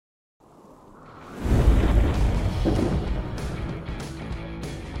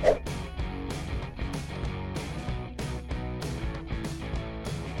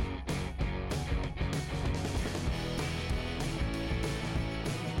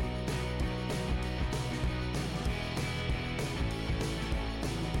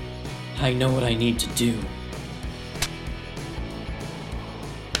I know what I need to do.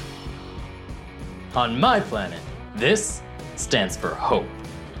 On my planet, this stands for hope.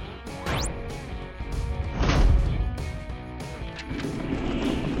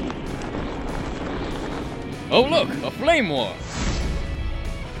 Oh look, a flame war!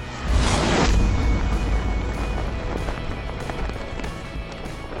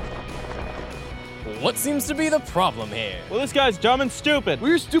 What seems to be the problem here? Well, this guy's dumb and stupid.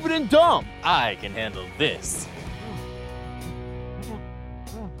 We're stupid and dumb. I can handle this.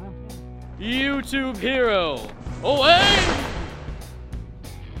 YouTube hero, away!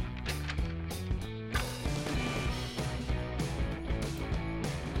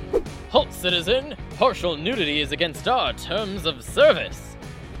 Halt, citizen! Partial nudity is against our terms of service.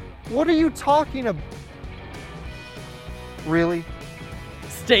 What are you talking about? Really?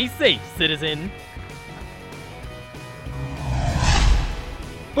 Stay safe, citizen.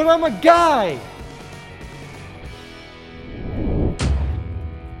 But I'm a guy!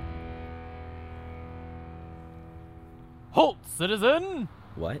 Halt, citizen!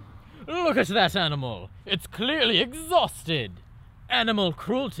 What? Look at that animal. It's clearly exhausted. Animal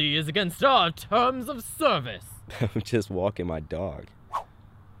cruelty is against our terms of service. I'm just walking my dog.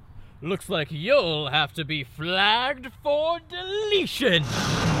 Looks like you'll have to be flagged for deletion.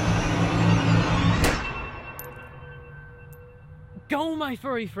 Go, my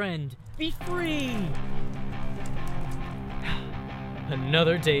furry friend. Be free.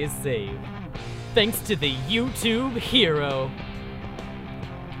 Another day is saved. Thanks to the YouTube hero.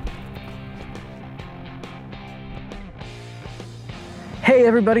 Hey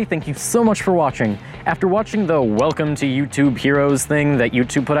everybody, thank you so much for watching. After watching the Welcome to YouTube Heroes thing that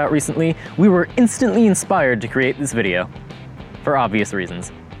YouTube put out recently, we were instantly inspired to create this video. For obvious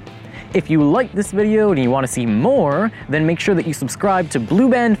reasons. If you liked this video and you want to see more, then make sure that you subscribe to Blue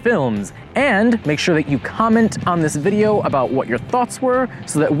Band Films, and make sure that you comment on this video about what your thoughts were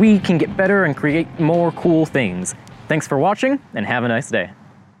so that we can get better and create more cool things. Thanks for watching, and have a nice day.